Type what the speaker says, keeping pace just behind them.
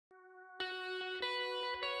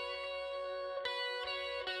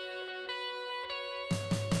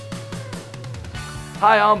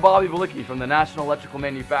Hi, I'm Bobby Balicki from the National Electrical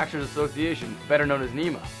Manufacturers Association, better known as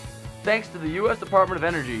NEMA. Thanks to the U.S. Department of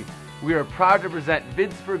Energy, we are proud to present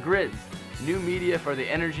Vids for Grids, new media for the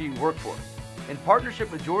energy workforce. In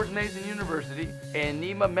partnership with George Mason University and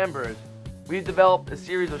NEMA members, we've developed a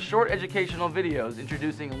series of short educational videos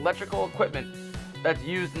introducing electrical equipment that's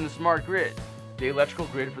used in the smart grid, the electrical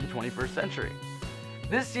grid for the 21st century.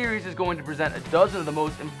 This series is going to present a dozen of the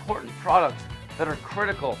most important products that are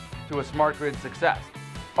critical to a smart grid success.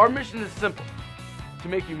 Our mission is simple: to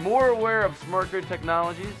make you more aware of smart grid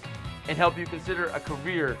technologies and help you consider a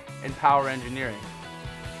career in power engineering.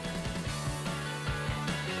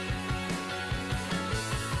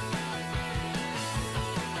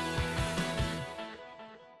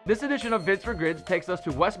 This edition of Vids for Grids takes us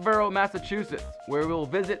to Westborough, Massachusetts, where we will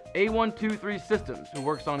visit A123 Systems, who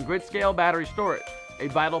works on grid-scale battery storage, a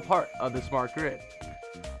vital part of the smart grid.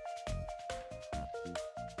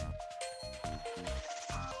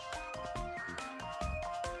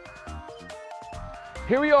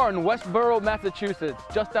 Here we are in Westborough, Massachusetts,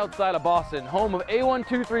 just outside of Boston, home of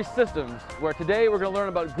A123 Systems, where today we're going to learn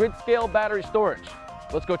about grid-scale battery storage.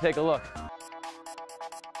 Let's go take a look.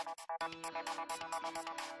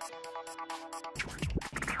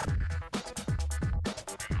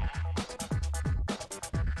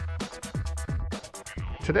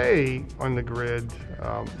 Today on the grid,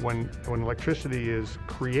 when electricity is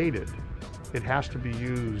created, it has to be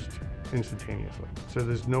used instantaneously. So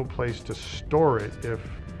there's no place to store it if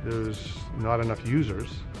there's not enough users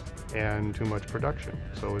and too much production,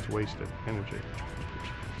 so it's wasted energy.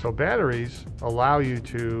 So batteries allow you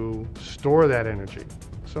to store that energy.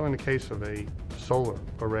 So in the case of a solar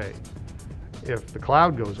array, if the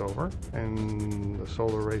cloud goes over and the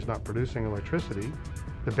solar array is not producing electricity,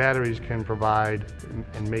 the batteries can provide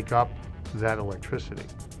and make up that electricity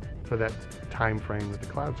for that time frame that the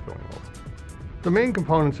cloud's going over. The main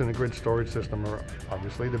components in the grid storage system are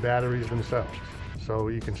obviously the batteries themselves. So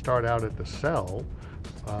you can start out at the cell,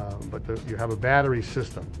 but you have a battery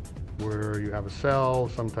system where you have a cell,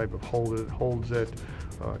 some type of holds it,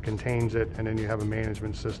 contains it, and then you have a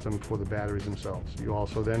management system for the batteries themselves. You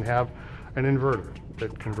also then have an inverter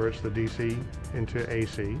that converts the DC into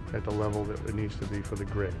AC at the level that it needs to be for the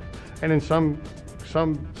grid. And in some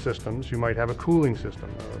systems, you might have a cooling system,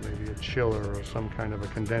 maybe a chiller or some kind of a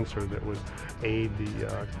condenser that would aid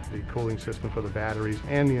the cooling system for the batteries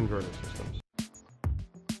and the inverter systems.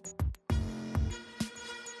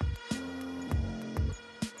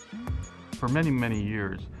 For many, many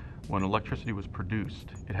years, when electricity was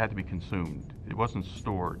produced, it had to be consumed. It wasn't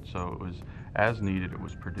stored, so it was as needed, it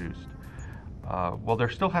was produced. Well, there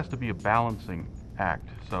still has to be a balancing act.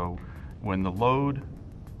 So when the load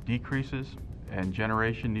decreases and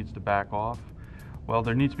generation needs to back off, well,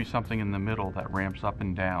 there needs to be something in the middle that ramps up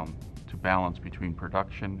and down to balance between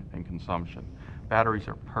production and consumption. Batteries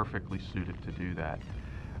are perfectly suited to do that.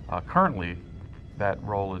 Currently, that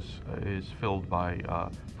role is filled by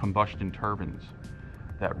combustion turbines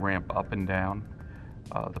that ramp up and down.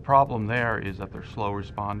 The problem there is that they're slow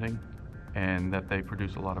responding and that they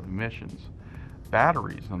produce a lot of emissions.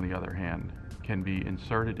 Batteries, on the other hand, can be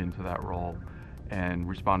inserted into that role and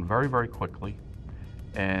respond very, very quickly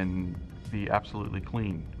and be absolutely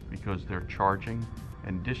clean because they're charging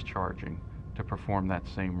and discharging to perform that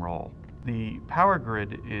same role. The power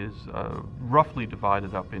grid is roughly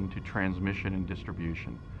divided up into transmission and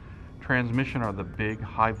distribution. Transmission are the big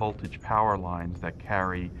high voltage power lines that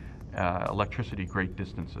carry electricity great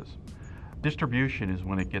distances. Distribution is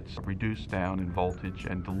when it gets reduced down in voltage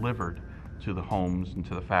and delivered to the homes and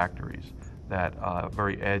to the factories, that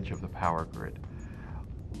very edge of the power grid.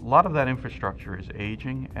 A lot of that infrastructure is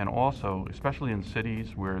aging, and also, especially in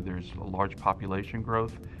cities where there's a large population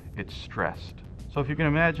growth, it's stressed. So if you can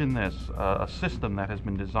imagine this, a system that has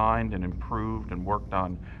been designed and improved and worked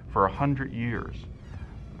on for 100 years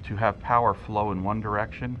to have power flow in one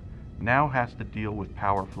direction, now has to deal with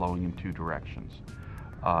power flowing in two directions.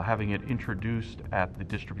 Having it introduced at the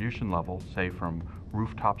distribution level, say from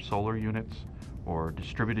rooftop solar units or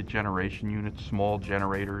distributed generation units, small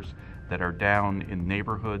generators that are down in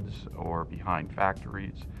neighborhoods or behind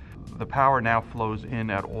factories. The power now flows in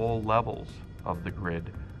at all levels of the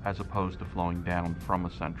grid as opposed to flowing down from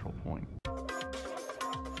a central point.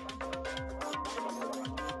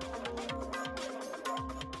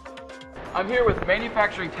 I'm here with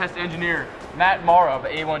manufacturing test engineer Matt Mara of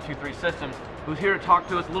A123 Systems, who's here to talk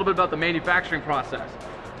to us a little bit about the manufacturing process.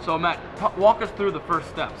 So Matt, walk us through the first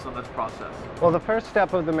steps of this process. Well, the first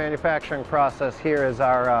step of the manufacturing process here is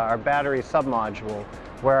our battery submodule,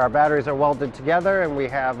 where our batteries are welded together and we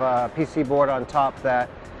have a PC board on top that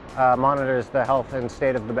monitors the health and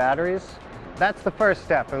state of the batteries. That's the first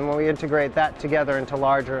step, and when we integrate that together into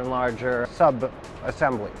larger and larger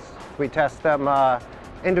sub-assemblies. We test them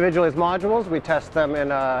individually as modules, we test them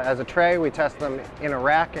as a tray, we test them in a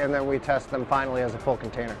rack, and then we test them finally as a full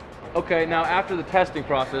container. Okay, now after the testing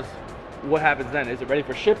process, what happens then? Is it ready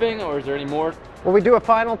for shipping, or is there any more? Well, we do a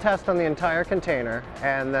final test on the entire container,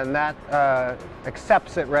 and then that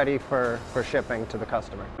accepts it ready for shipping to the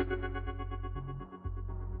customer.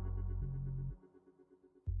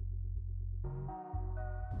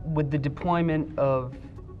 With the deployment of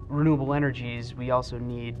renewable energies, we also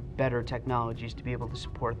need better technologies to be able to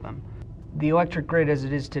support them. The electric grid as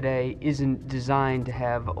it is today isn't designed to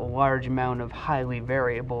have a large amount of highly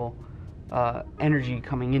variable energy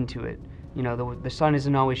coming into it. You know, the sun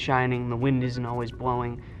isn't always shining, the wind isn't always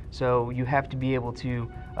blowing, so you have to be able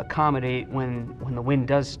to accommodate when the wind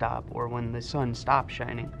does stop or when the sun stops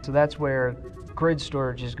shining. So that's where grid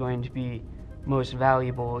storage is going to be most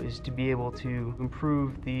valuable, is to be able to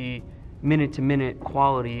improve the minute-to-minute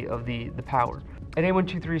quality of the power. At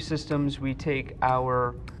A123 Systems, we take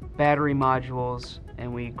our battery modules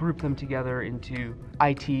and we group them together into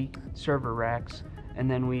IT server racks, and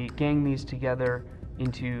then we gang these together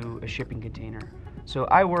into a shipping container. So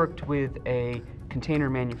I worked with a container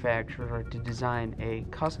manufacturer to design a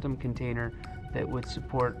custom container that would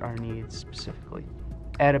support our needs specifically.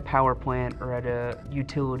 At a power plant or at a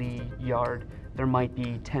utility yard, there might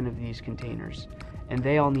be 10 of these containers, and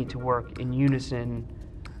they all need to work in unison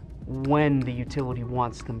when the utility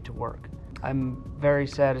wants them to work. I'm very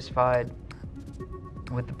satisfied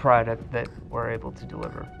with the product that we're able to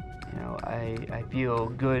deliver. You know, I feel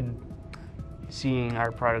good seeing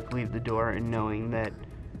our product leave the door and knowing that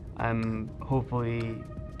I'm hopefully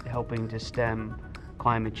helping to stem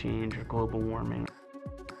climate change or global warming.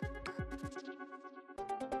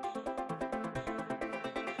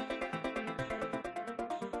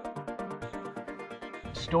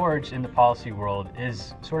 Storage in the policy world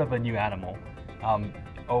is sort of a new animal.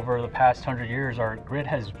 Over the past 100 years, our grid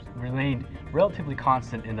has remained relatively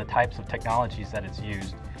constant in the types of technologies that it's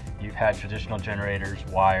used. You've had traditional generators,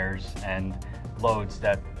 wires, and loads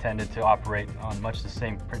that tended to operate on much the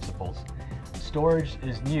same principles. Storage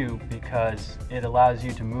is new because it allows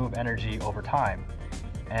you to move energy over time,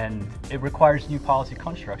 and it requires new policy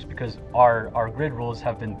constructs because our grid rules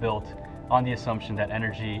have been built on the assumption that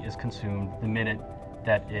energy is consumed the minute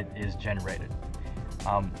that it is generated.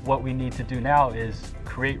 What we need to do now is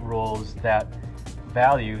create rules that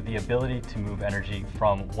value the ability to move energy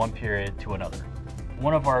from one period to another.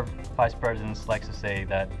 One of our vice presidents likes to say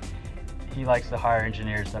that he likes to hire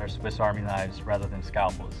engineers that are Swiss Army knives rather than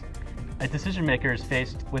scalpels. A decision maker is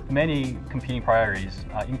faced with many competing priorities,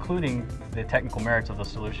 including the technical merits of the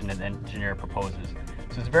solution an engineer proposes.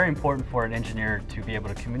 So it's very important for an engineer to be able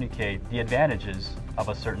to communicate the advantages of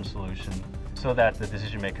a certain solution so that the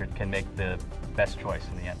decision maker can make the best choice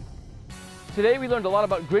in the end. Today we learned a lot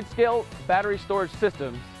about grid-scale battery storage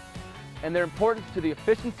systems and their importance to the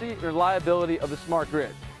efficiency and reliability of the smart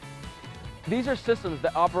grid. These are systems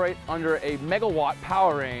that operate under a megawatt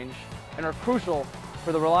power range and are crucial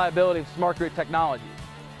for the reliability of smart grid technology.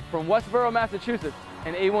 From Westborough, Massachusetts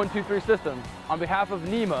and A123 Systems, on behalf of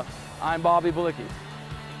NEMA, I'm Bobby Balicki.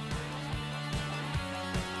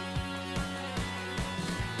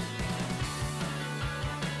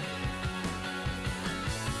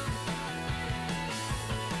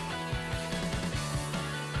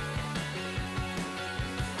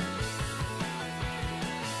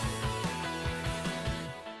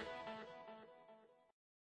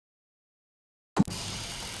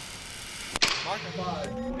 Mark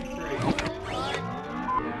 5, 23.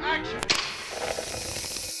 Action!